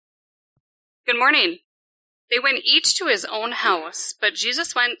Good morning. They went each to his own house, but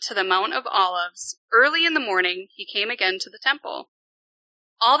Jesus went to the Mount of Olives. Early in the morning he came again to the temple.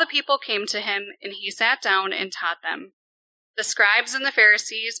 All the people came to him, and he sat down and taught them. The scribes and the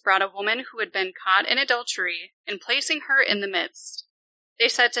Pharisees brought a woman who had been caught in adultery, and placing her in the midst, they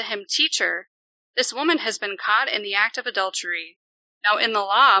said to him, "Teacher, this woman has been caught in the act of adultery. Now in the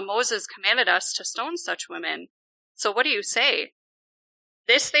law Moses commanded us to stone such women. So what do you say?"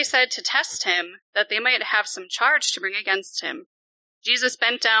 This they said to test him, that they might have some charge to bring against him. Jesus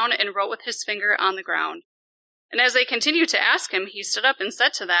bent down and wrote with his finger on the ground. And as they continued to ask him, he stood up and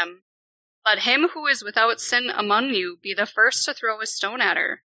said to them, "Let him who is without sin among you be the first to throw a stone at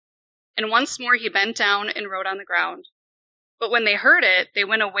her." And once more he bent down and wrote on the ground. But when they heard it, they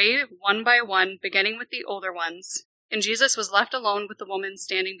went away one by one, beginning with the older ones. And Jesus was left alone with the woman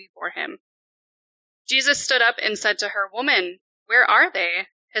standing before him. Jesus stood up and said to her, "Woman, where are they?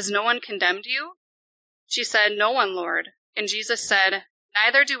 Has no one condemned you?" She said, "No one, Lord." And Jesus said,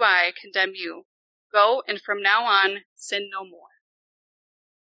 "Neither do I condemn you. Go, and from now on, sin no more."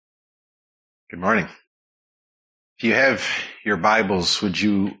 Good morning. If you have your Bibles, would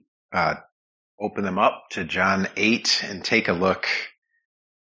you open them up to John 8 and take a look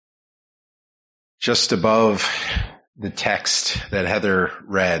just above the text that Heather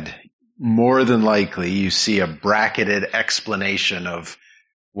read. More than likely, you see a bracketed explanation of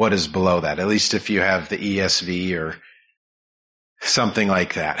what is below that, at least if you have the ESV or something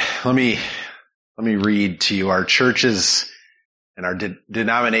like that. Let me read to you our church's and our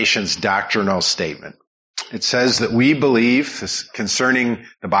denomination's doctrinal statement. It says that we believe, concerning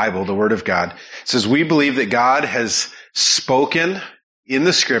the Bible, the Word of God, it says we believe that God has spoken in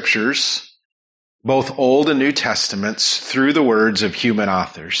the Scriptures, both Old and New Testaments, through the words of human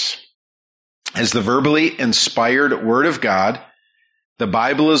authors. As the verbally inspired Word of God, the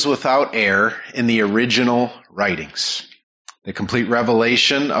Bible is without error in the original writings, the complete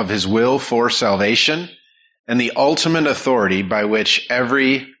revelation of His will for salvation, and the ultimate authority by which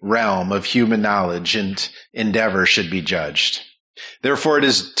every realm of human knowledge and endeavor should be judged. Therefore, it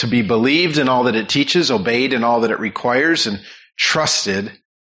is to be believed in all that it teaches, obeyed in all that it requires, and trusted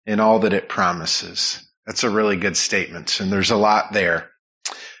in all that it promises. That's a really good statement, and there's a lot there.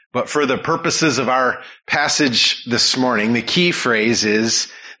 But for the purposes of our passage this morning, the key phrase is,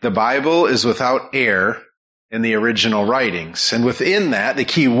 the Bible is without error in the original writings. And within that, the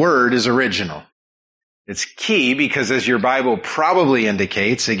key word is original. It's key because, as your Bible probably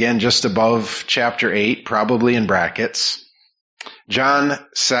indicates, again, just above chapter 8, probably in brackets, John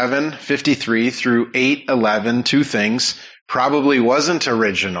 7:53 through 8:11, two things, probably wasn't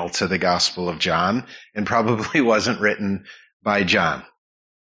original to the Gospel of John and probably wasn't written by John.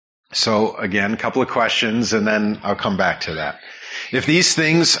 So again, a couple of questions, and then I'll come back to that. If these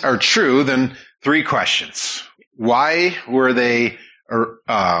things are true, then three questions. Why were they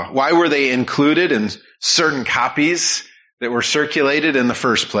included in certain copies that were circulated in the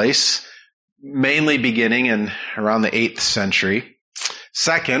first place, mainly beginning in around the 8th century?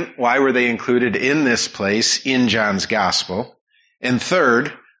 Second, why were they included in this place in John's Gospel? And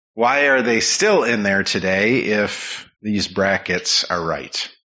third, why are they still in there today if these brackets are right?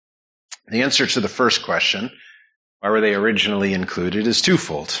 The answer to the first question, why were they originally included, is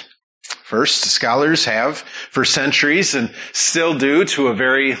twofold. First, scholars have, for centuries, and still do to a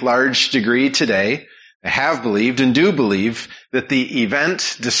very large degree today, have believed and do believe that the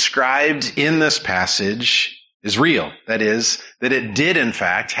event described in this passage is real. That is, that it did in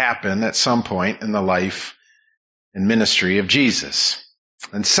fact happen at some point in the life and ministry of Jesus.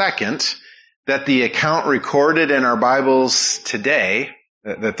 And second, that the account recorded in our Bibles today,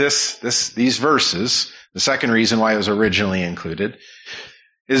 that these verses, the second reason why it was originally included,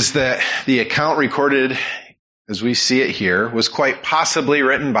 is that the account recorded, as we see it here, was quite possibly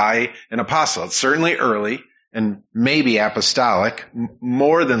written by an apostle. It's certainly early and maybe apostolic,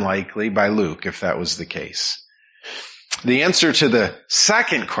 more than likely by Luke, if that was the case. The answer to the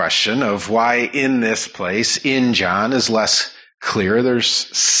second question of why in this place, in John, is less clear. There's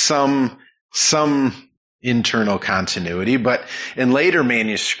some internal continuity, but in later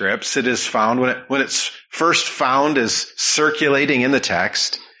manuscripts, it is found, when it's first found as circulating in the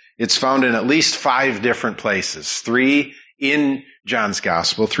text, it's found in at least 5 different places. 3 in John's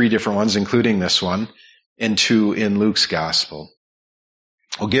Gospel, 3 different ones, including this one, and 2 in Luke's Gospel.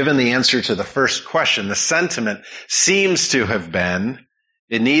 Well, given the answer to the first question, the sentiment seems to have been,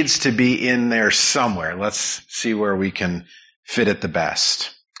 it needs to be in there somewhere. Let's see where we can fit it the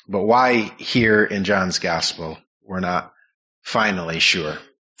best. But why here in John's Gospel, we're not finally sure.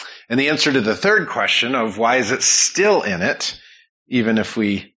 And the answer to the third question of why is it still in it even if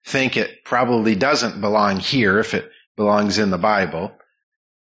we think it probably doesn't belong here, if it belongs in the Bible.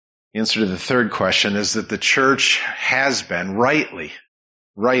 The answer to the third question is that the church has been rightly,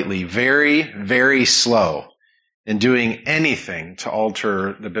 very, very slow in doing anything to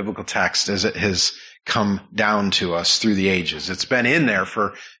alter the biblical text as it has come down to us through the ages. It's been in there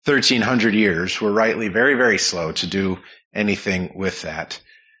for 1,300 years. We're rightly very, very slow to do anything with that.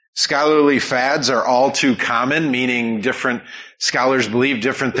 Scholarly fads are all too common, meaning different scholars believe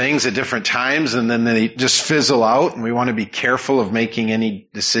different things at different times, and then they just fizzle out, and we want to be careful of making any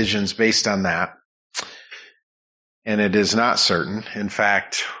decisions based on that. And it is not certain. In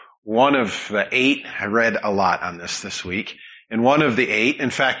fact, one of the 8, I read a lot on this week, and one of the 8, in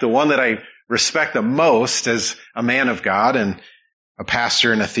fact, the one that I respect the most as a man of God and a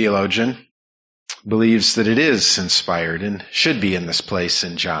pastor and a theologian, believes that it is inspired and should be in this place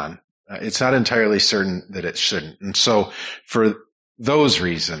in John. It's not entirely certain that it shouldn't. And so for those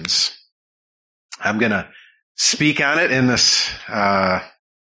reasons, I'm going to speak on it in this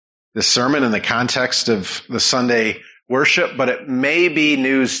sermon in the context of the Sunday worship, but it may be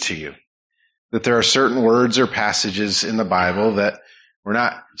news to you that there are certain words or passages in the Bible that we're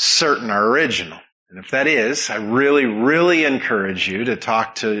not certain are original. And if that is, I really, really encourage you to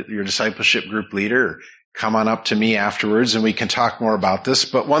talk to your discipleship group leader or come on up to me afterwards and we can talk more about this.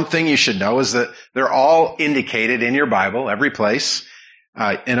 But one thing you should know is that they're all indicated in your Bible, every place.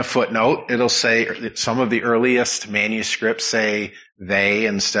 In a footnote, it'll say some of the earliest manuscripts say they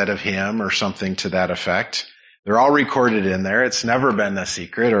instead of him or something to that effect. They're all recorded in there. It's never been a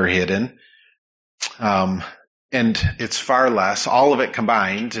secret or hidden. And it's far less, all of it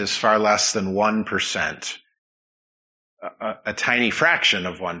combined is far less than 1%, a tiny fraction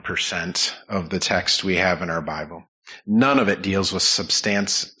of 1% of the text we have in our Bible. None of it deals with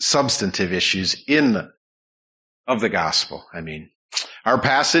substantive issues of the gospel. Our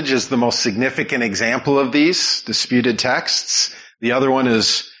passage is the most significant example of these disputed texts. The other one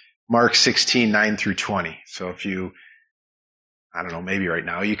is Mark 16, 9 through 20. So if you, maybe right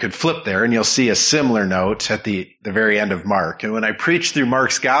now, you could flip there and you'll see a similar note at the very end of Mark. And when I preached through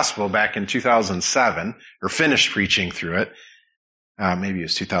Mark's gospel back in 2007, or finished preaching through it, maybe it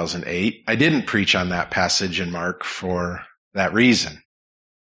was 2008, I didn't preach on that passage in Mark for that reason.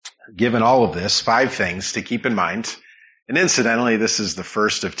 Given all of this, 5 things to keep in mind. And incidentally, this is the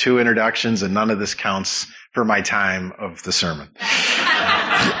first of 2 introductions, and none of this counts for my time of the sermon.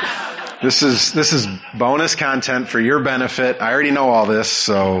 This is bonus content for your benefit. I already know all this,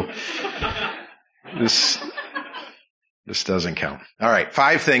 so this doesn't count. All right,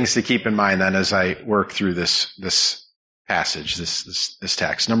 5 things to keep in mind then as I work through this passage, this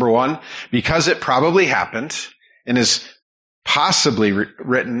text. Number 1, because it probably happened and is possibly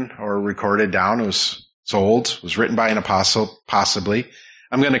written or recorded down, it was written by an apostle, possibly.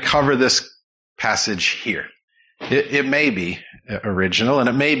 I'm going to cover this passage here. It may be original and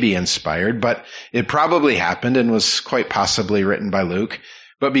it may be inspired, but it probably happened and was quite possibly written by Luke.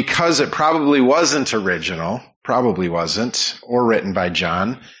 But because it probably wasn't original, or written by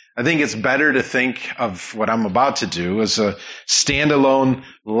John, I think it's better to think of what I'm about to do as a standalone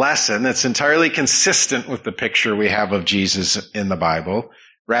lesson that's entirely consistent with the picture we have of Jesus in the Bible,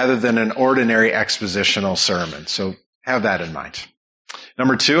 rather than an ordinary expositional sermon. So have that in mind.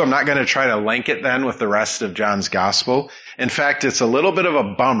 Number 2, I'm not going to try to link it then with the rest of John's gospel. In fact, it's a little bit of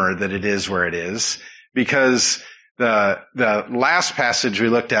a bummer that it is where it is, because the last passage we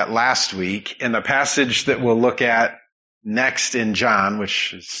looked at last week and the passage that we'll look at next in John,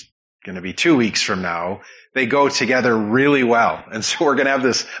 which is going to be 2 weeks from now, they go together really well. And so we're going to have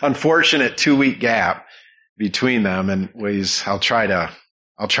this unfortunate 2-week gap between them, and ways I'll try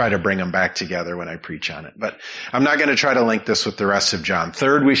to bring them back together when I preach on it. But I'm not going to try to link this with the rest of John.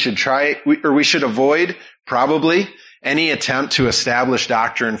 Third, we should avoid probably any attempt to establish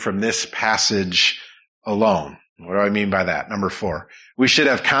doctrine from this passage alone. What do I mean by that? Number 4, we should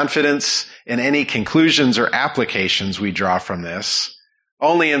have confidence in any conclusions or applications we draw from this,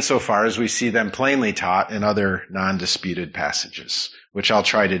 only insofar as we see them plainly taught in other non-disputed passages, which I'll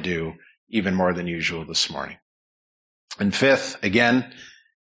try to do even more than usual this morning. And 5th, again,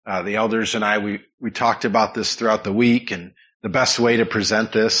 the elders and I, we talked about this throughout the week and the best way to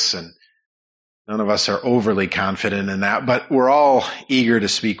present this, and none of us are overly confident in that, but we're all eager to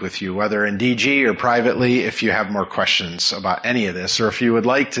speak with you, whether in DG or privately, if you have more questions about any of this, or if you would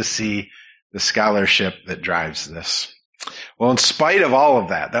like to see the scholarship that drives this. Well, in spite of all of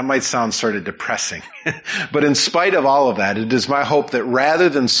that might sound sort of depressing, but in spite of all of that, it is my hope that rather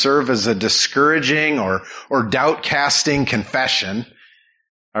than serve as a discouraging or doubt-casting confession,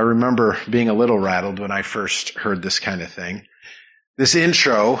 I remember being a little rattled when I first heard this kind of thing, this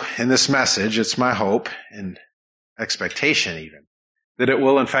intro and this message, it's my hope and expectation even, that it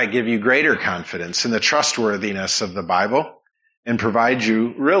will in fact give you greater confidence in the trustworthiness of the Bible and provide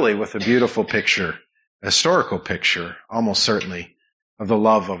you really with a beautiful picture, a historical picture, almost certainly, of the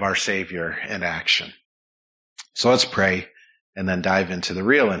love of our Savior in action. So let's pray and then dive into the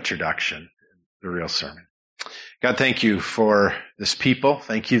real introduction, the real sermon. God, thank you for this people.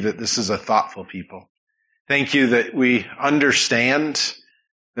 Thank you that this is a thoughtful people. Thank you that we understand,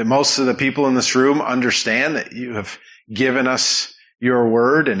 that most of the people in this room understand that you have given us your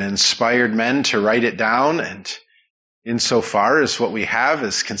word and inspired men to write it down. And insofar as what we have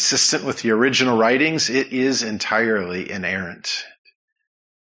is consistent with the original writings, it is entirely inerrant.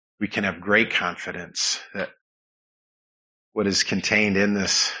 We can have great confidence that what is contained in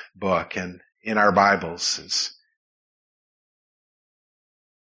this book and in our Bibles is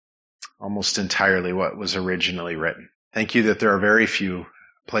almost entirely what was originally written. Thank you that there are very few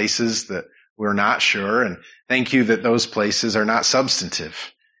places that we're not sure, and thank you that those places are not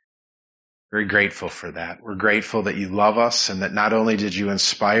substantive. Very grateful for that. We're grateful that you love us and that not only did you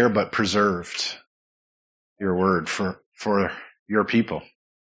inspire, but preserved your word for your people.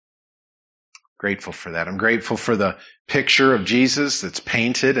 Grateful for that. I'm grateful for the picture of Jesus that's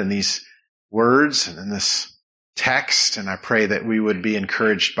painted in these words and in this text, and I pray that we would be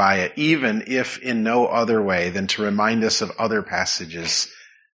encouraged by it, even if in no other way than to remind us of other passages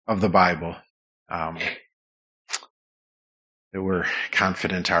of the Bible that we're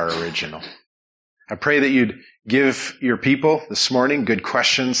confident are original. I pray that you'd give your people this morning good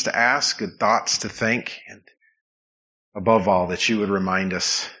questions to ask, good thoughts to think, and above all, that you would remind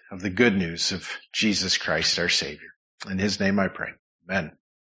us of the good news of Jesus Christ, our Savior. In his name I pray. Amen.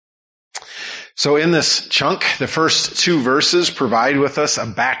 So in this chunk, the first two verses provide with us a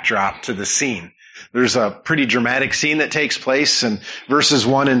backdrop to the scene. There's a pretty dramatic scene that takes place, and verses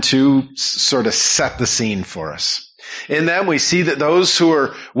 1 and 2 sort of set the scene for us. In them, we see that those who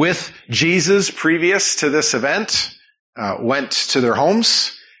were with Jesus previous to this event went to their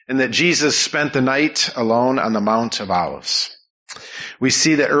homes, and that Jesus spent the night alone on the Mount of Olives. We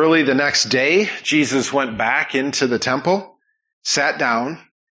see that early the next day, Jesus went back into the temple, sat down,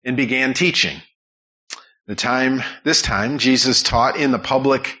 and began teaching. This time, Jesus taught in the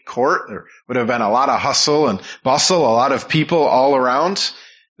public court. There would have been a lot of hustle and bustle, a lot of people all around.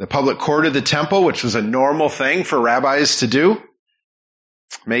 The public court of the temple, which was a normal thing for rabbis to do,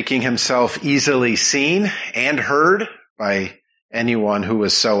 making himself easily seen and heard by anyone who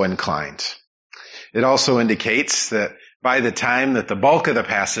was so inclined. It also indicates that by the time that the bulk of the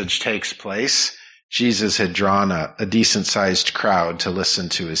passage takes place, Jesus had drawn a decent-sized crowd to listen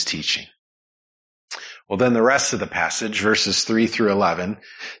to his teaching. Well, then the rest of the passage, verses 3 through 11,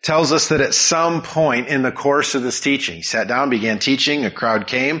 tells us that at some point in the course of this teaching, he sat down, began teaching, a crowd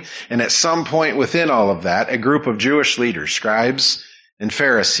came, and at some point within all of that, a group of Jewish leaders, scribes and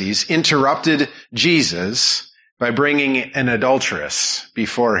Pharisees, interrupted Jesus by bringing an adulteress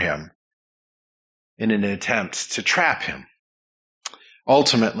before him in an attempt to trap him.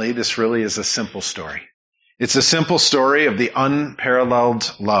 Ultimately, this really is a simple story. It's a simple story of the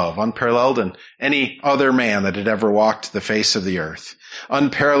unparalleled love, unparalleled in any other man that had ever walked the face of the earth.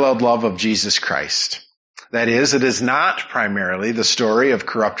 Unparalleled love of Jesus Christ. That is, it is not primarily the story of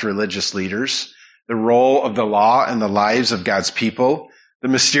corrupt religious leaders, the role of the law in the lives of God's people, the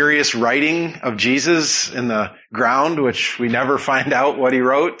mysterious writing of Jesus in the ground, which we never find out what he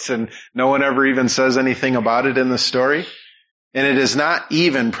wrote, and no one ever even says anything about it in the story. And it is not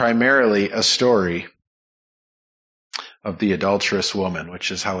even primarily a story of the adulterous woman,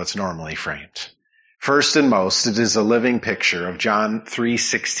 which is how it's normally framed. First and most, it is a living picture of John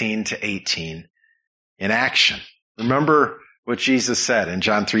 3:16 to 18 in action. Remember what Jesus said in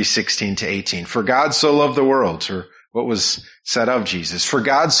John 3:16 to 18. For God so loved the world, or what was said of Jesus. For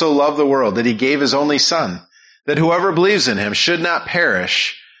God so loved the world that he gave his only Son, that whoever believes in him should not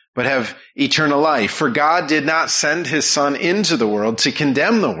perish, but have eternal life. For God did not send his Son into the world to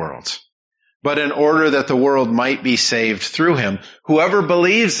condemn the world, but in order that the world might be saved through him. Whoever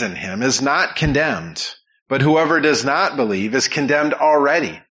believes in him is not condemned, but whoever does not believe is condemned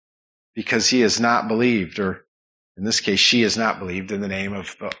already, because he has not believed, or in this case, she has not believed in the name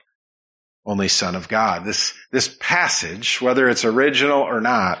of the only Son of God. This passage, whether it's original or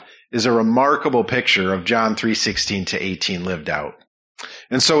not, is a remarkable picture of John 3:16 to 18 lived out.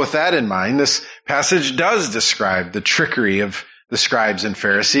 And so with that in mind, this passage does describe the trickery of the scribes and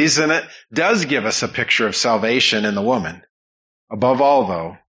Pharisees, and it does give us a picture of salvation in the woman. Above all,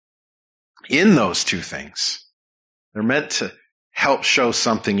 though, in those two things, they're meant to help show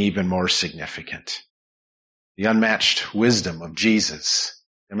something even more significant. the unmatched wisdom of Jesus,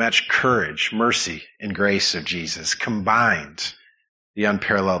 the unmatched courage, mercy, and grace of Jesus, combined the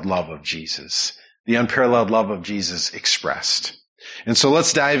unparalleled love of Jesus, the unparalleled love of Jesus expressed. And so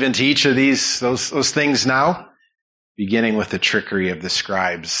let's dive into each of those things now, beginning with the trickery of the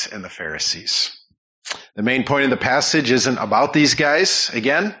scribes and the Pharisees. The main point of the passage isn't about these guys,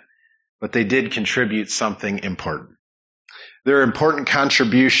 again, but they did contribute something important. Their important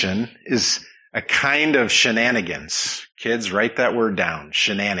contribution is a kind of shenanigans. Kids, write that word down,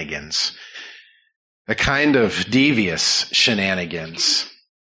 shenanigans. A kind of devious shenanigans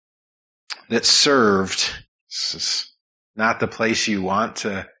that served, this is not the place you want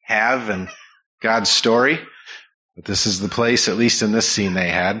to have in God's story, but this is the place, at least in this scene they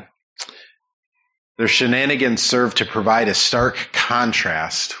had. Their shenanigans served to provide a stark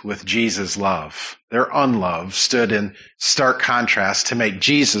contrast with Jesus' love. Their unlove stood in stark contrast to make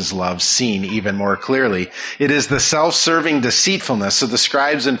Jesus' love seen even more clearly. It is the self-serving deceitfulness of the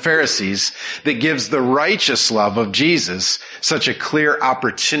scribes and Pharisees that gives the righteous love of Jesus such a clear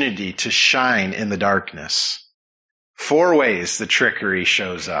opportunity to shine in the darkness. 4 ways the trickery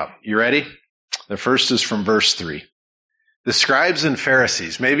shows up. You ready? The first is from verse 3. The scribes and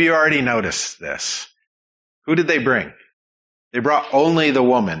Pharisees, maybe you already noticed this. Who did they bring? They brought only the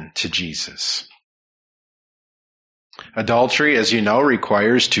woman to Jesus. Adultery, as you know,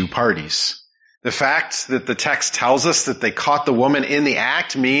 requires 2 parties. The fact that the text tells us that they caught the woman in the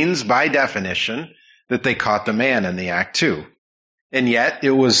act means, by definition, that they caught the man in the act too. And yet,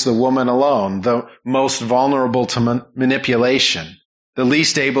 it was the woman alone, the most vulnerable to manipulation, the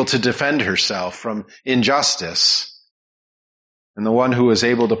least able to defend herself from injustice, and the one who was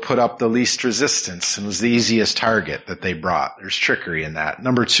able to put up the least resistance and was the easiest target that they brought. There's trickery in that.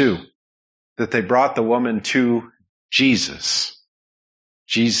 Number 2, that they brought the woman to Jesus.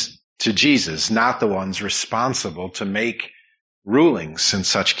 To Jesus, not the ones responsible to make rulings in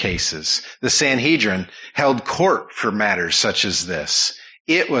such cases. The Sanhedrin held court for matters such as this.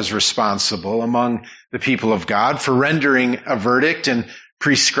 It was responsible among the people of God for rendering a verdict and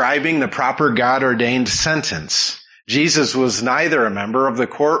prescribing the proper God-ordained sentence. Jesus was neither a member of the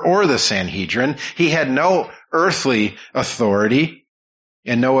court or the Sanhedrin. He had no earthly authority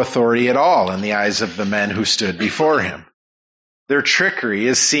and no authority at all in the eyes of the men who stood before him. Their trickery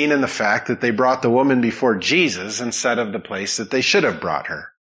is seen in the fact that they brought the woman before Jesus instead of the place that they should have brought her.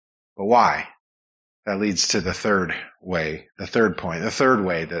 But why? That leads to the third way, the third point, the third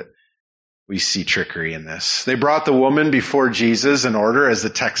way that we see trickery in this. They brought the woman before Jesus in order, as the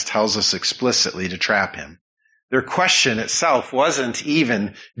text tells us explicitly, to trap him. Their question itself wasn't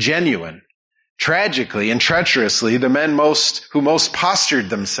even genuine. Tragically and treacherously, the men who most postured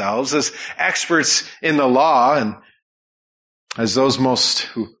themselves as experts in the law and as those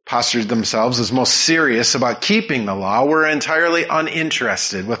who postured themselves as most serious about keeping the law were entirely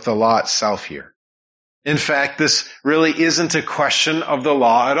uninterested with the law itself here. In fact, this really isn't a question of the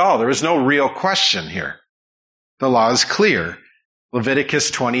law at all. There is no real question here. The law is clear.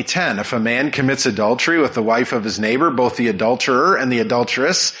 Leviticus 20:10, if a man commits adultery with the wife of his neighbor, both the adulterer and the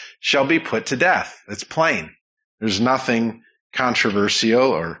adulteress shall be put to death. It's plain. There's nothing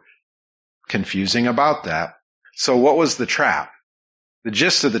controversial or confusing about that. So what was the trap? The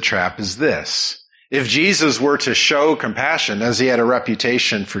gist of the trap is this. If Jesus were to show compassion, as he had a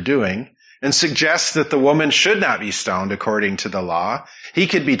reputation for doing, and suggest that the woman should not be stoned according to the law, he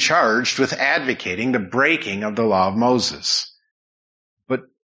could be charged with advocating the breaking of the law of Moses.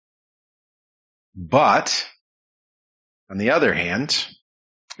 But, on the other hand,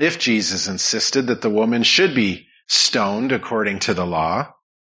 if Jesus insisted that the woman should be stoned according to the law,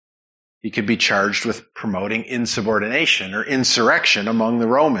 he could be charged with promoting insubordination or insurrection among the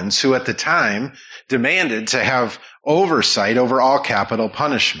Romans, who at the time demanded to have oversight over all capital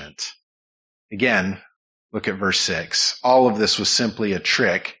punishment. Again, look at verse 6. All of this was simply a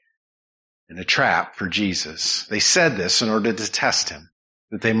trick and a trap for Jesus. They said this in order to test him,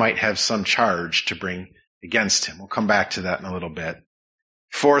 that they might have some charge to bring against him. We'll come back to that in a little bit.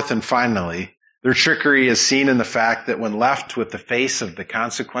 Fourth and finally, their trickery is seen in the fact that when left with the face of the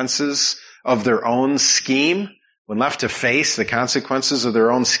consequences of their own scheme, when left to face the consequences of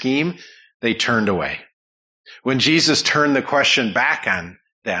their own scheme, they turned away. When Jesus turned the question back on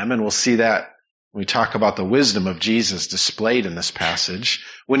them, and we'll see that when we talk about the wisdom of Jesus displayed in this passage,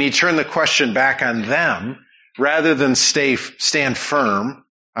 when he turned the question back on them, rather than stand firm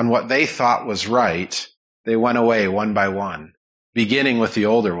on what they thought was right, they went away one by one, beginning with the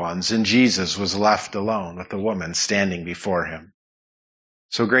older ones, and Jesus was left alone with the woman standing before him.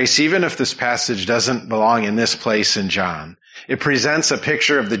 So Grace, even if this passage doesn't belong in this place in John, it presents a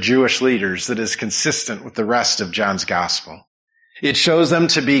picture of the Jewish leaders that is consistent with the rest of John's gospel. It shows them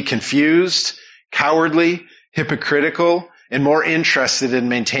to be confused, cowardly, hypocritical, and more interested in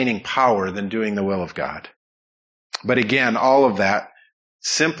maintaining power than doing the will of God. But again, all of that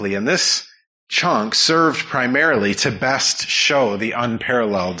simply in this chunk served primarily to best show the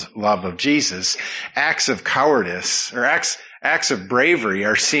unparalleled love of Jesus. Acts of cowardice or acts of bravery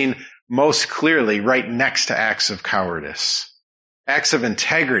are seen most clearly right next to acts of cowardice. Acts of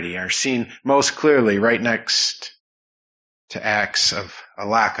integrity are seen most clearly right next to acts of a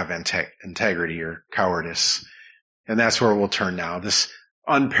lack of integrity or cowardice. And that's where we'll turn now. This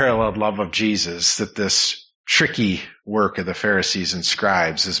unparalleled love of Jesus that this tricky work of the Pharisees and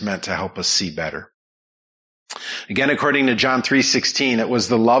scribes is meant to help us see better. Again, according to John 3:16, it was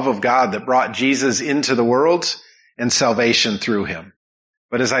the love of God that brought Jesus into the world and salvation through him.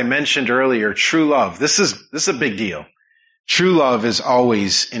 But as I mentioned earlier, true love, this is a big deal. True love is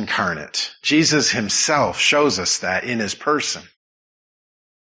always incarnate. Jesus himself shows us that in his person.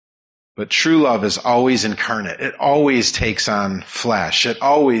 But true love is always incarnate. It always takes on flesh. It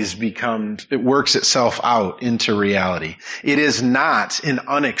works itself out into reality. It is not an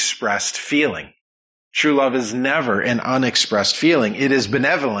unexpressed feeling. True love is never an unexpressed feeling. It is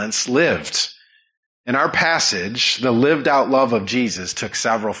benevolence lived. In our passage, the lived out love of Jesus took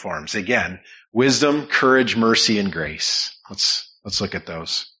several forms. Again, wisdom, courage, mercy, and grace. Let's look at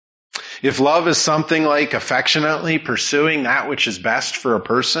those. If love is something like affectionately pursuing that which is best for a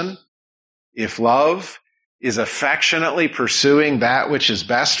person, if love is affectionately pursuing that which is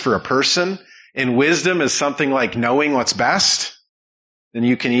best for a person, and wisdom is something like knowing what's best, then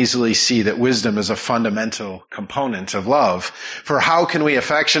you can easily see that wisdom is a fundamental component of love. For how can we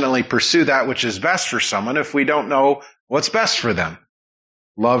affectionately pursue that which is best for someone if we don't know what's best for them?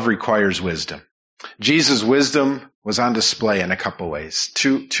 Love requires wisdom. Jesus' wisdom was on display in a couple ways,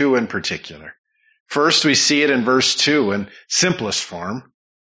 two in particular. First, we see it in verse 2 in simplest form,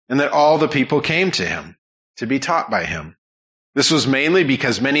 and that all the people came to him to be taught by him. This was mainly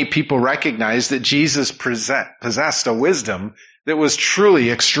because many people recognized that Jesus possessed a wisdom that was truly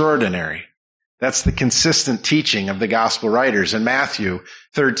extraordinary. That's the consistent teaching of the gospel writers. In Matthew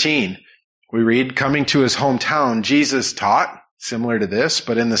 13, we read, coming to his hometown, Jesus taught, similar to this,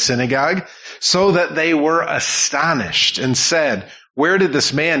 but in the synagogue, so that they were astonished and said, where did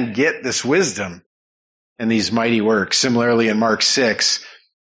this man get this wisdom and these mighty works? Similarly, in Mark 6,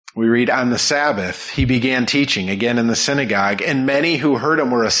 we read, on the Sabbath, he began teaching again in the synagogue, and many who heard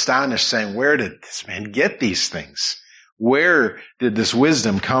him were astonished, saying, where did this man get these things? Where did this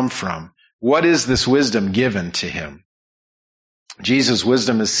wisdom come from? What is this wisdom given to him? Jesus'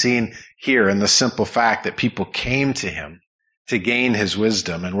 wisdom is seen here in the simple fact that people came to him to gain his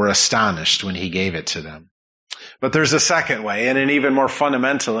wisdom and were astonished when he gave it to them. But there's a second way, and an even more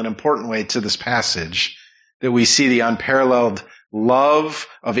fundamental and important way to this passage, that we see the unparalleled love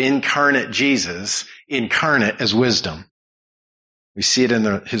of incarnate Jesus, incarnate as wisdom. We see it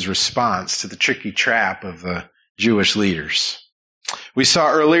in his response to the tricky trap of the Jewish leaders. We saw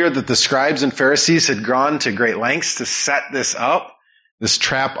earlier that the scribes and Pharisees had gone to great lengths to set this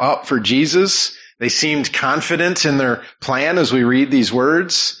trap up for Jesus. They seemed confident in their plan as we read these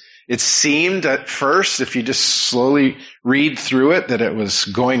words. It seemed at first, if you just slowly read through it, that it was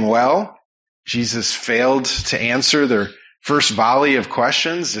going well. Jesus failed to answer their first volley of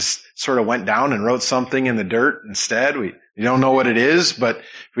questions, just sort of went down and wrote something in the dirt instead. We don't know what it is, but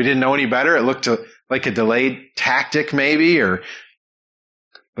if we didn't know any better, it looked like a delayed tactic maybe,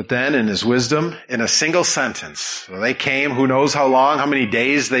 but then in his wisdom, in a single sentence, so they came, who knows how long, how many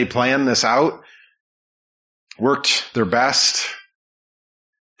days they planned this out, worked their best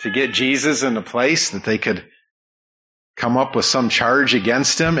to get Jesus in a place that they could come up with some charge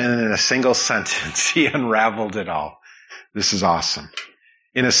against him, and in a single sentence, he unraveled it all. This is awesome.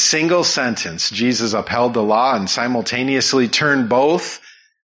 In a single sentence, Jesus upheld the law and simultaneously turned both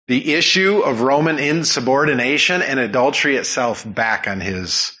the issue of Roman insubordination and adultery itself back on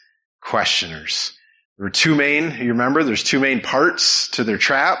his questioners. There were there's two main parts to their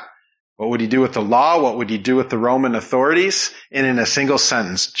trap. What would he do with the law? What would he do with the Roman authorities? And in a single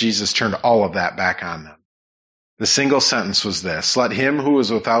sentence, Jesus turned all of that back on them. The single sentence was this: let him who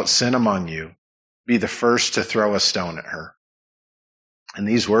is without sin among you be the first to throw a stone at her. In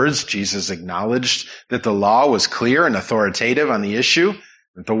these words, Jesus acknowledged that the law was clear and authoritative on the issue,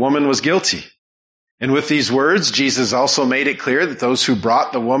 that the woman was guilty. And with these words, Jesus also made it clear that those who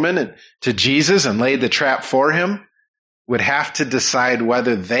brought the woman to Jesus and laid the trap for him would have to decide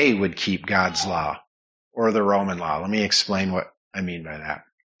whether they would keep God's law or the Roman law. Let me explain what I mean by that?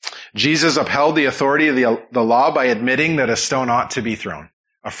 Jesus upheld the authority of the law by admitting that a stone ought to be thrown.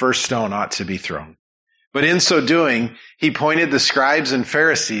 A first stone ought to be thrown. But in so doing, he pointed the scribes and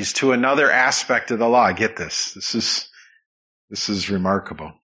Pharisees to another aspect of the law. Get this. This is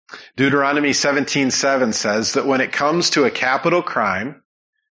remarkable. Deuteronomy 17:7 says that when it comes to a capital crime,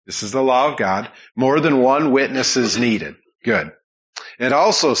 this is the law of God, more than one witness is needed. Good. It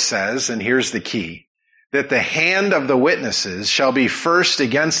also says, and here's the key, that the hand of the witnesses shall be first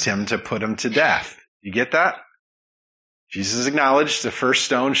against him to put him to death. You get that? Jesus acknowledged the first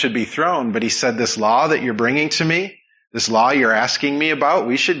stone should be thrown, but he said, this law that you're bringing to me, this law you're asking me about,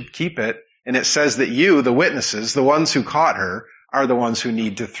 we should keep it. And it says that you, the witnesses, the ones who caught her, are the ones who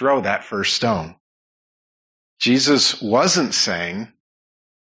need to throw that first stone. Jesus wasn't saying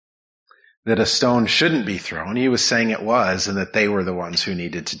that a stone shouldn't be thrown. He was saying it was, and that they were the ones who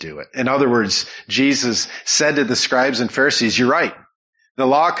needed to do it. In other words, Jesus said to the scribes and Pharisees, you're right. The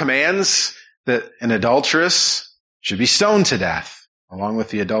law commands that an adulteress should be stoned to death, along with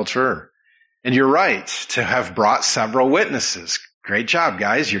the adulterer. And you're right to have brought several witnesses. Great job,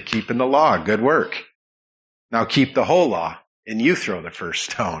 guys. You're keeping the law. Good work. Now keep the whole law, and you throw the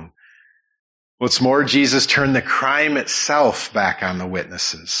first stone. What's more, Jesus turned the crime itself back on the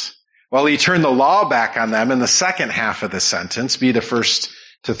witnesses. Well, he turned the law back on them in the second half of the sentence, be the first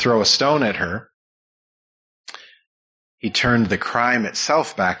to throw a stone at her. He turned the crime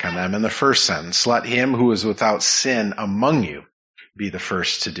itself back on them in the first sentence. Let him who is without sin among you be the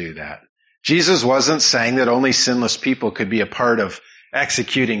first to do that. Jesus wasn't saying that only sinless people could be a part of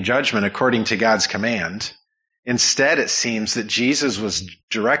executing judgment according to God's command. Instead, it seems that Jesus was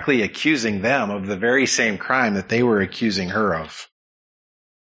directly accusing them of the very same crime that they were accusing her of.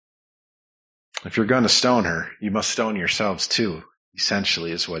 If you're going to stone her, you must stone yourselves too,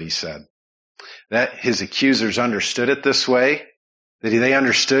 essentially is what he said. That his accusers understood it this way, that they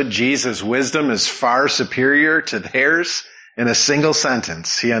understood Jesus' wisdom is far superior to theirs. In a single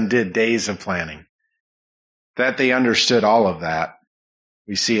sentence, he undid days of planning. That they understood all of that,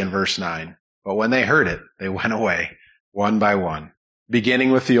 we see in verse 9. But when they heard it, they went away, one by one,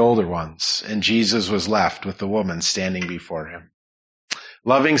 beginning with the older ones, and Jesus was left with the woman standing before him.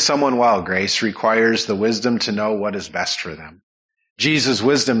 Loving someone well, Grace, requires the wisdom to know what is best for them. Jesus'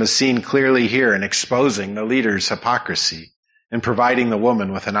 wisdom is seen clearly here in exposing the leader's hypocrisy and providing the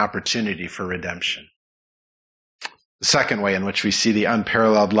woman with an opportunity for redemption. The second way in which we see the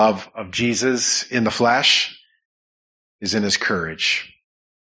unparalleled love of Jesus in the flesh is in his courage.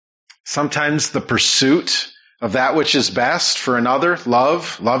 Sometimes the pursuit of that which is best for another,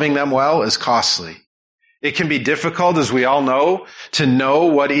 loving them well, is costly. It can be difficult, as we all know, to know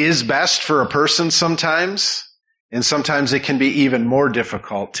what is best for a person sometimes, and sometimes it can be even more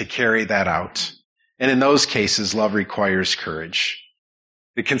difficult to carry that out. And in those cases, love requires courage.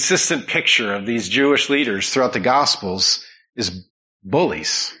 The consistent picture of these Jewish leaders throughout the Gospels is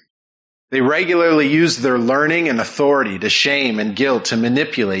bullies. They regularly use their learning and authority to shame and guilt to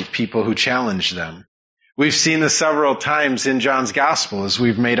manipulate people who challenge them. We've seen this several times in John's Gospel as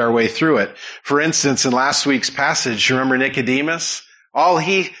we've made our way through it. For instance, in last week's passage, remember Nicodemus? All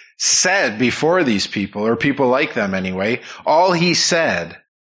he said before these people, or people like them anyway, all he said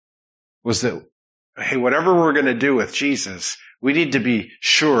was that, hey, whatever we're going to do with Jesus, we need to be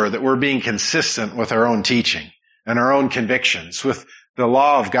sure that we're being consistent with our own teaching and our own convictions, with the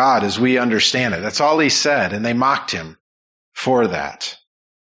law of God as we understand it. That's all he said, and they mocked him for that.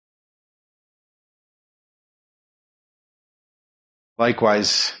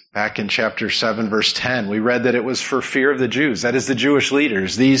 Likewise, back in chapter 7, verse 10, we read that it was for fear of the Jews, that is the Jewish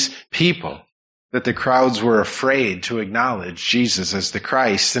leaders, these people, that the crowds were afraid to acknowledge Jesus as the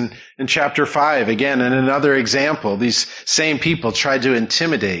Christ. And in chapter 5, again, in another example, these same people tried to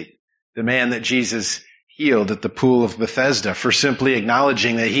intimidate the man that Jesus healed at the pool of Bethesda for simply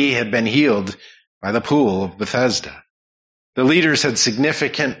acknowledging that he had been healed by the pool of Bethesda. The leaders had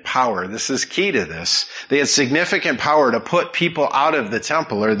significant power. This is key to this. They had significant power to put people out of the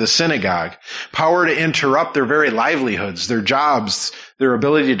temple or the synagogue, power to interrupt their very livelihoods, their jobs, their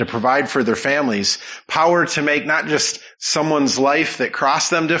ability to provide for their families, power to make not just someone's life that crossed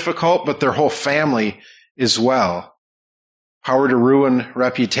them difficult, but their whole family as well. Power to ruin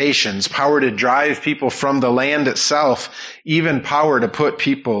reputations, power to drive people from the land itself, even power to put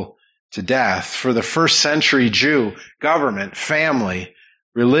people to death. For the first century Jew, government, family,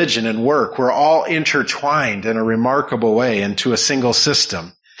 religion, and work were all intertwined in a remarkable way into a single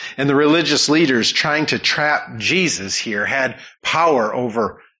system. And the religious leaders trying to trap Jesus here had power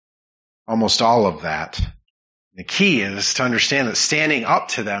over almost all of that. The key is to understand that standing up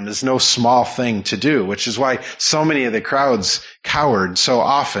to them is no small thing to do, which is why so many of the crowds cowered so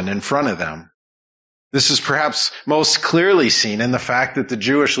often in front of them. This is perhaps most clearly seen in the fact that the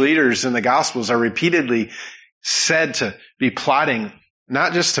Jewish leaders in the Gospels are repeatedly said to be plotting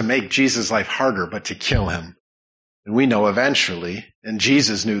not just to make Jesus' life harder, but to kill him. And we know eventually, and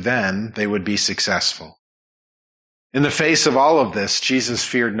Jesus knew then, they would be successful. In the face of all of this, Jesus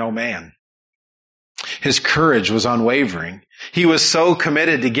feared no man. His courage was unwavering. He was so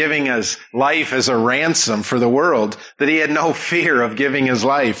committed to giving his life as a ransom for the world that he had no fear of giving his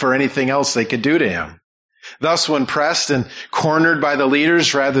life or anything else they could do to him. Thus, when pressed and cornered by the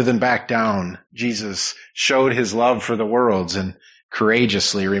leaders, rather than back down, Jesus showed his love for the world and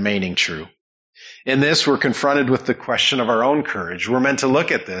courageously remaining true. In this, we're confronted with the question of our own courage. We're meant to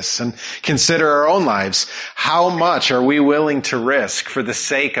look at this and consider our own lives. How much are we willing to risk for the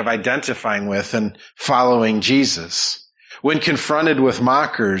sake of identifying with and following Jesus? When confronted with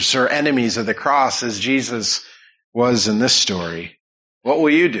mockers or enemies of the cross, as Jesus was in this story, what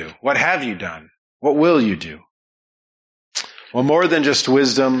will you do? What have you done? What will you do? Well, more than just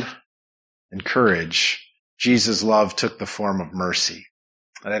wisdom and courage, Jesus' love took the form of mercy.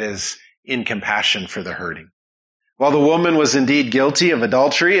 That is, in compassion for the hurting. While the woman was indeed guilty of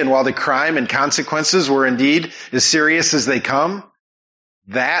adultery, and while the crime and consequences were indeed as serious as they come,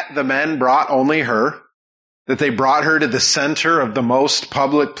 that the men brought only her, that they brought her to the center of the most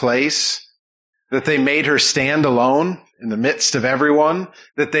public place, that they made her stand alone in the midst of everyone,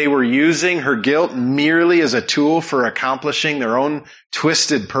 that they were using her guilt merely as a tool for accomplishing their own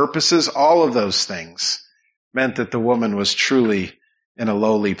twisted purposes, all of those things meant that the woman was truly in a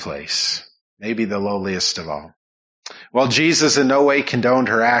lowly place, maybe the lowliest of all. While Jesus in no way condoned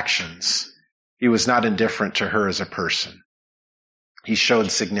her actions, he was not indifferent to her as a person. He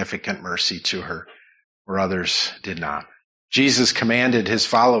showed significant mercy to her where others did not. Jesus commanded his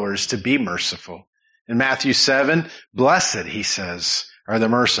followers to be merciful. In Matthew 7, blessed, he says, are the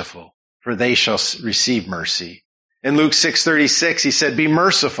merciful, for they shall receive mercy. In Luke 6:36, he said, be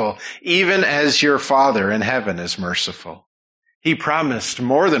merciful, even as your Father in heaven is merciful. He promised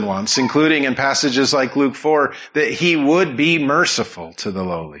more than once, including in passages like Luke 4, that he would be merciful to the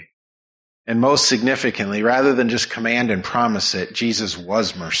lowly. And most significantly, rather than just command and promise it, Jesus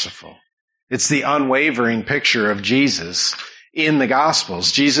was merciful. It's the unwavering picture of Jesus in the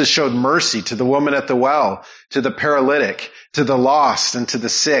Gospels. Jesus showed mercy to the woman at the well, to the paralytic, to the lost and to the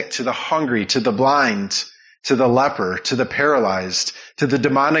sick, to the hungry, to the blind, to the leper, to the paralyzed, to the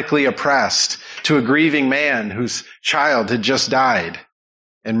demonically oppressed, to a grieving man whose child had just died,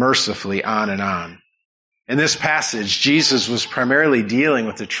 and mercifully on and on. In this passage, Jesus was primarily dealing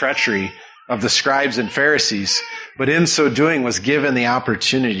with the treachery of the scribes and Pharisees, but in so doing was given the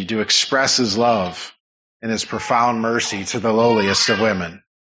opportunity to express his love and his profound mercy to the lowliest of women.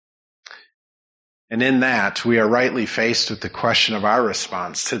 And in that, we are rightly faced with the question of our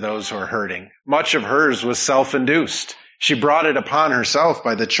response to those who are hurting. Much of hers was self-induced. She brought it upon herself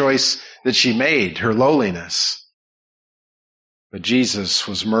by the choice that she made, her lowliness. But Jesus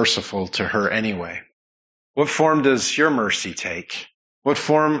was merciful to her anyway. What form does your mercy take? What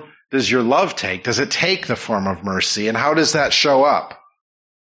form does your love take? Does it take the form of mercy? And how does that show up?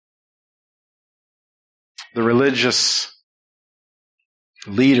 The religious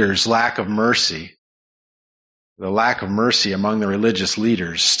leaders' lack of mercy, the lack of mercy among the religious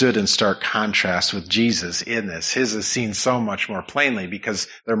leaders stood in stark contrast with Jesus in this. His is seen so much more plainly because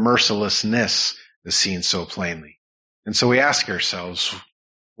their mercilessness is seen so plainly. And so we ask ourselves,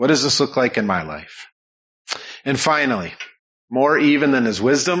 what does this look like in my life? And finally, more even than his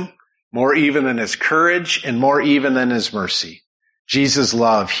wisdom, more even than his courage, and more even than his mercy, Jesus'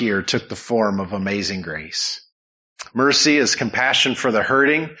 love here took the form of amazing grace. Mercy is compassion for the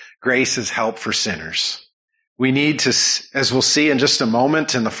hurting. Grace is help for sinners. We need to, as we'll see in just a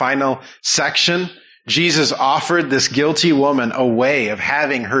moment in the final section, Jesus offered this guilty woman a way of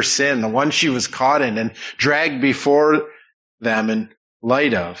having her sin, the one she was caught in and dragged before them in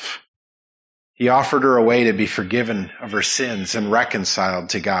light of. He offered her a way to be forgiven of her sins and reconciled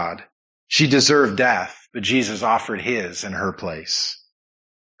to God. She deserved death, but Jesus offered his in her place.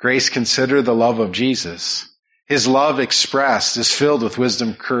 Grace, consider the love of Jesus. His love expressed is filled with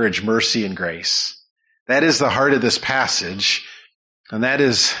wisdom, courage, mercy, and grace. That is the heart of this passage, and that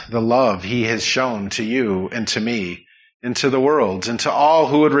is the love he has shown to you and to me and to the world and to all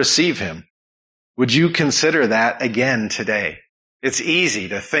who would receive him. Would you consider that again today? It's easy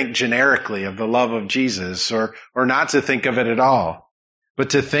to think generically of the love of Jesus or not to think of it at all,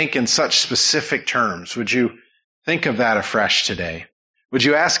 but to think in such specific terms. Would you think of that afresh today? Would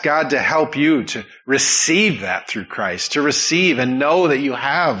you ask God to help you to receive that through Christ, to receive and know that you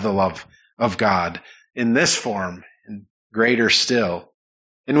have the love of God in this form and greater still?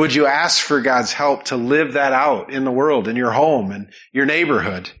 And would you ask for God's help to live that out in the world, in your home, and your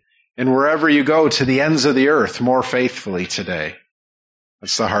neighborhood, and wherever you go to the ends of the earth more faithfully today?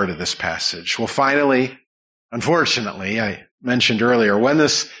 That's the heart of this passage. Well, finally, unfortunately, I mentioned earlier, when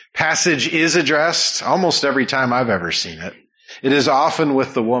this passage is addressed, almost every time I've ever seen it, it is often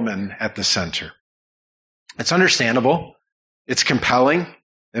with the woman at the center. It's understandable. It's compelling.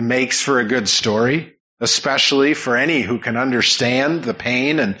 It makes for a good story, especially for any who can understand the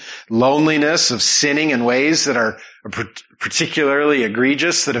pain and loneliness of sinning in ways that are particularly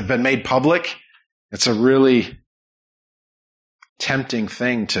egregious, that have been made public. It's a really tempting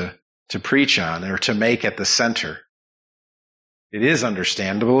thing to preach on or to make at the center. It is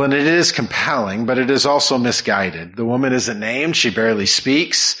understandable and it is compelling, but it is also misguided. The woman isn't named. She barely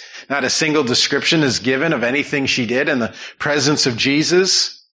speaks. Not a single description is given of anything she did in the presence of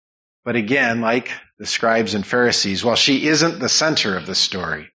Jesus. But again, like the scribes and Pharisees, while she isn't the center of the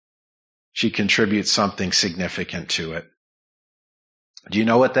story, she contributes something significant to it. Do you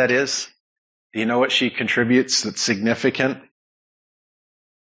know what that is? Do you know what she contributes that's significant?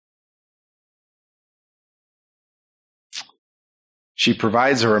 She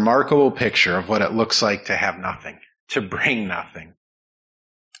provides a remarkable picture of what it looks like to have nothing, to bring nothing,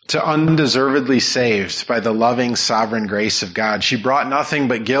 to undeservedly saved by the loving sovereign grace of God. She brought nothing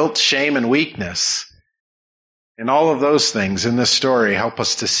but guilt, shame, and weakness. And all of those things in this story help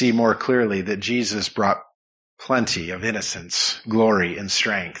us to see more clearly that Jesus brought plenty of innocence, glory, and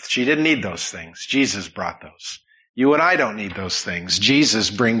strength. She didn't need those things. Jesus brought those. You and I don't need those things.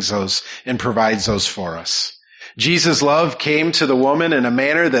 Jesus brings those and provides those for us. Jesus' love came to the woman in a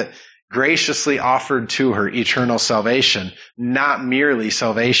manner that graciously offered to her eternal salvation, not merely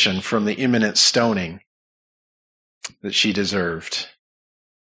salvation from the imminent stoning that she deserved.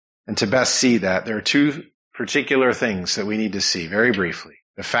 And to best see that, there are two particular things that we need to see very briefly: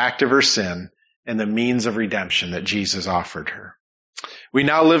 the fact of her sin and the means of redemption that Jesus offered her. We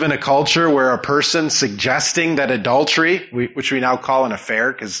now live in a culture where a person suggesting that adultery, which we now call an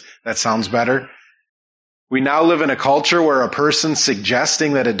affair because that sounds better, we now live in a culture where a person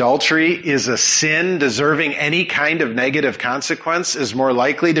suggesting that adultery is a sin deserving any kind of negative consequence is more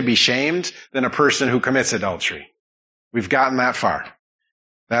likely to be shamed than a person who commits adultery. We've gotten that far.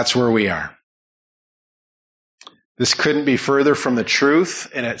 That's where we are. This couldn't be further from the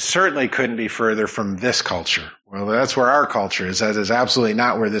truth, and it certainly couldn't be further from this culture. Well, that's where our culture is. That is absolutely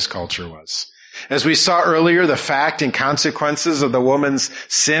not where this culture was. As we saw earlier, the fact and consequences of the woman's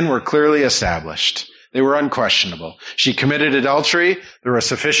sin were clearly established. They were unquestionable. She committed adultery. There were a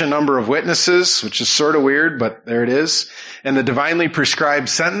sufficient number of witnesses, which is sort of weird, but there it is. And the divinely prescribed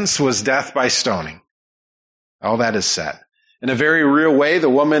sentence was death by stoning. All that is set. In a very real way, the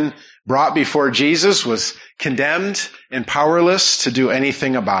woman brought before Jesus was condemned and powerless to do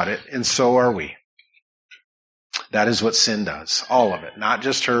anything about it, and so are we. That is what sin does. All of it. Not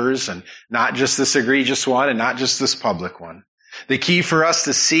just hers, and not just this egregious one, and not just this public one. The key for us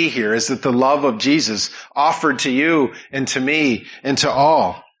to see here is that the love of Jesus offered to you and to me and to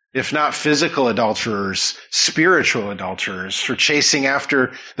all, if not physical adulterers, spiritual adulterers, for chasing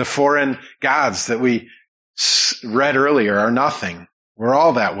after the foreign gods that we read earlier, are nothing. We're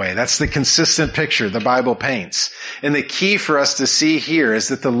all that way. That's the consistent picture the Bible paints. And the key for us to see here is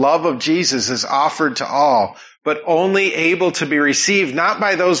that the love of Jesus is offered to all, but only able to be received not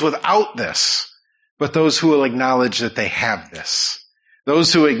by those without this, but those who will acknowledge that they have this.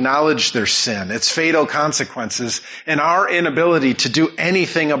 Those who acknowledge their sin, its fatal consequences, and our inability to do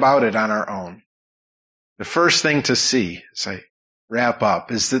anything about it on our own. The first thing to see, as I wrap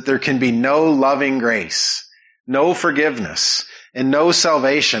up, is that there can be no loving grace, no forgiveness, and no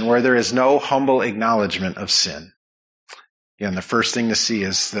salvation where there is no humble acknowledgement of sin. Again, the first thing to see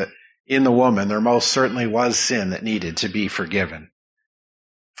is that in the woman, there most certainly was sin that needed to be forgiven.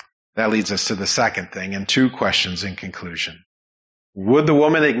 That leads us to the second thing, and two questions in conclusion. Would the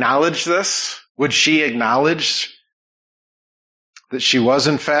woman acknowledge this? Would she acknowledge that she was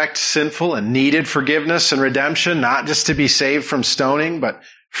in fact sinful and needed forgiveness and redemption, not just to be saved from stoning, but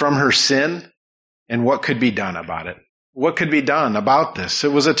from her sin? And what could be done about it? What could be done about this?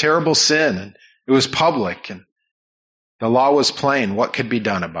 It was a terrible sin, and it was public, and the law was plain. What could be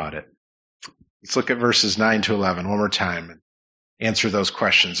done about it? Let's look at verses 9 to 11 one more time and answer those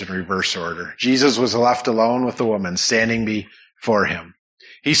questions in reverse order. Jesus was left alone with the woman standing before him.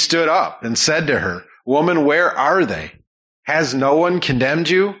 He stood up and said to her, "Woman, where are they? Has no one condemned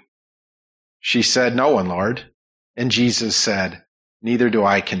you?" She said, "No one, Lord." And Jesus said, neither do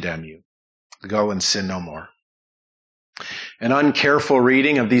I condemn you. Go and sin no more. An uncareful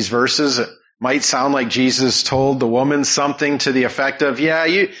reading of these verses might sound like Jesus told the woman something to the effect of, yeah,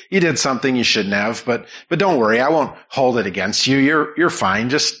 you did something you shouldn't have, but don't worry, I won't hold it against you. You're fine.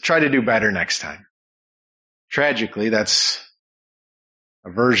 Just try to do better next time. Tragically, that's a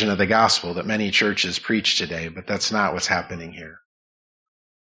version of the gospel that many churches preach today, but that's not what's happening here.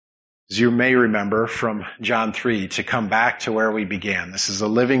 As you may remember from John 3, to come back to where we began, this is a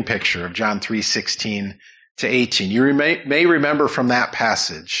living picture of John 3:16 to 18. You may remember from that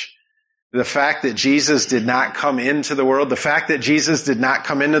passage the fact that Jesus did not come into the world, the fact that Jesus did not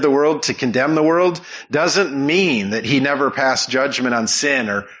come into the world to condemn the world doesn't mean that he never passed judgment on sin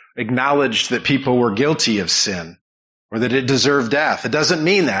or acknowledged that people were guilty of sin or that it deserved death. It doesn't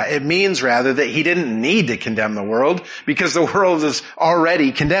mean that. It means rather that he didn't need to condemn the world because the world is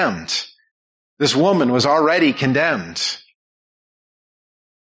already condemned. This woman was already condemned.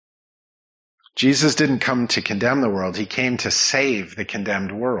 Jesus didn't come to condemn the world. He came to save the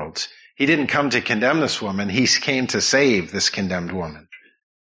condemned world. He didn't come to condemn this woman. He came to save this condemned woman.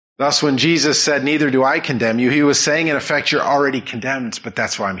 Thus, when Jesus said, neither do I condemn you, he was saying, in effect, you're already condemned, but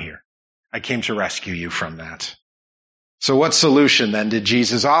that's why I'm here. I came to rescue you from that. So what solution then did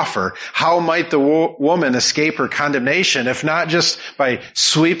Jesus offer? How might the woman escape her condemnation, if not just by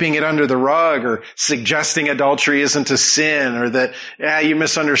sweeping it under the rug or suggesting adultery isn't a sin or that, you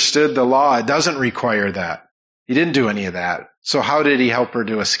misunderstood the law? It doesn't require that. He didn't do any of that. So how did he help her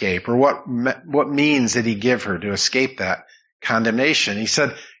to escape? Or what means did he give her to escape that condemnation? He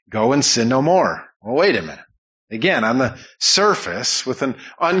said, go and sin no more. Well, wait a minute. Again, on the surface, with an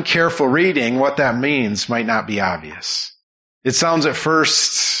uncareful reading, what that means might not be obvious. It sounds at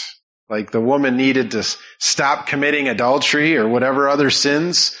first like the woman needed to stop committing adultery or whatever other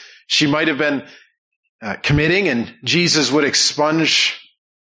sins she might have been committing, and Jesus would expunge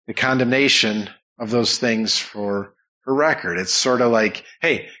the condemnation of those things for her record. It's sort of like,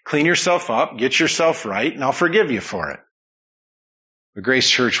 hey, clean yourself up, get yourself right, and I'll forgive you for it. But Grace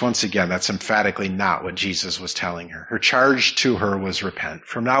Church, once again, that's emphatically not what Jesus was telling her. Her charge to her was repent.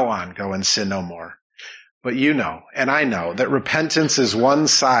 From now on, go and sin no more. But you know, and I know, that repentance is one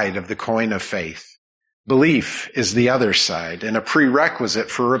side of the coin of faith. Belief is the other side, and a prerequisite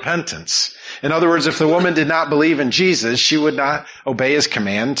for repentance. In other words, if the woman did not believe in Jesus, she would not obey his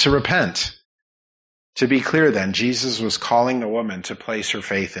command to repent. To be clear then, Jesus was calling the woman to place her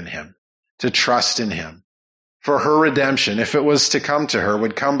faith in him, to trust in him. For her redemption, if it was to come to her,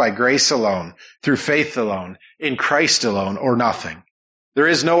 would come by grace alone, through faith alone, in Christ alone, or nothing. There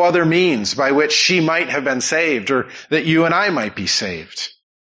is no other means by which she might have been saved, or that you and I might be saved.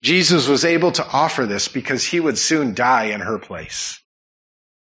 Jesus was able to offer this because he would soon die in her place,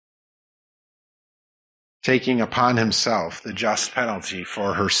 taking upon himself the just penalty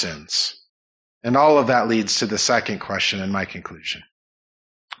for her sins. And all of that leads to the second question in my conclusion.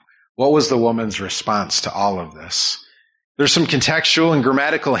 What was the woman's response to all of this? There's some contextual and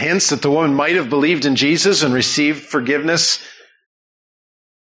grammatical hints that the woman might have believed in Jesus and received forgiveness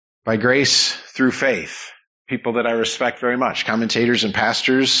by grace through faith. People that I respect very much, commentators and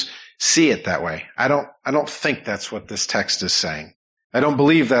pastors, see it that way. I don't think that's what this text is saying. I don't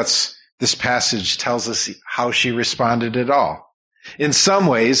believe this passage tells us how she responded at all. In some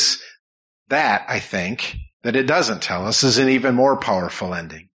ways, that, I think, that it doesn't tell us is an even more powerful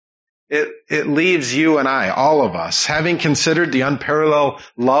ending. It leaves you and I, all of us, having considered the unparalleled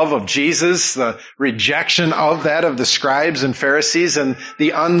love of Jesus, the rejection of that of the scribes and Pharisees, and the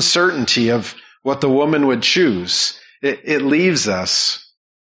uncertainty of what the woman would choose. It leaves us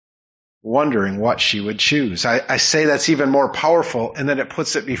wondering what she would choose. I say that's even more powerful, and then it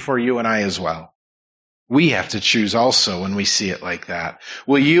puts it before you and I as well. We have to choose also when we see it like that.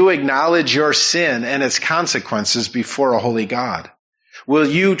 Will you acknowledge your sin and its consequences before a holy God? Will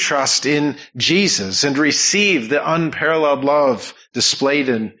you trust in Jesus and receive the unparalleled love displayed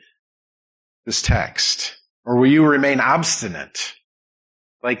in this text? Or will you remain obstinate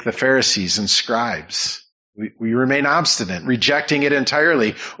like the Pharisees and scribes? We remain obstinate, rejecting it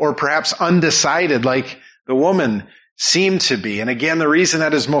entirely, or perhaps undecided like the woman seemed to be. And again, the reason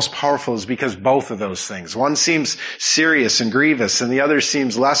that is most powerful is because both of those things. One seems serious and grievous, and the other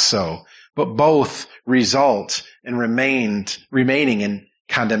seems less so. But both result in remaining in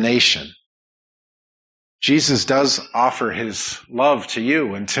condemnation. Jesus does offer his love to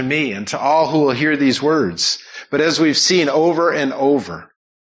you and to me and to all who will hear these words. But as we've seen over and over,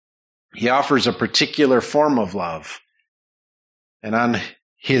 he offers a particular form of love, and on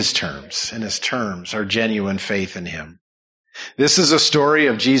his terms, and his terms are genuine faith in him. This is a story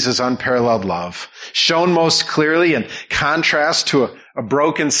of Jesus' unparalleled love, shown most clearly in contrast to a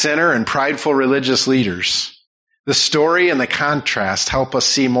broken sinner and prideful religious leaders. The story and the contrast help us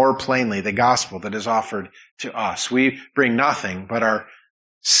see more plainly the gospel that is offered to us. We bring nothing but our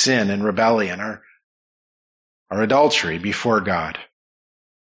sin and rebellion, our adultery before God.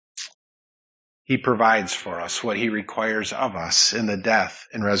 He provides for us what he requires of us in the death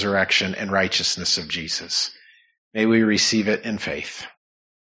and resurrection and righteousness of Jesus. May we receive it in faith.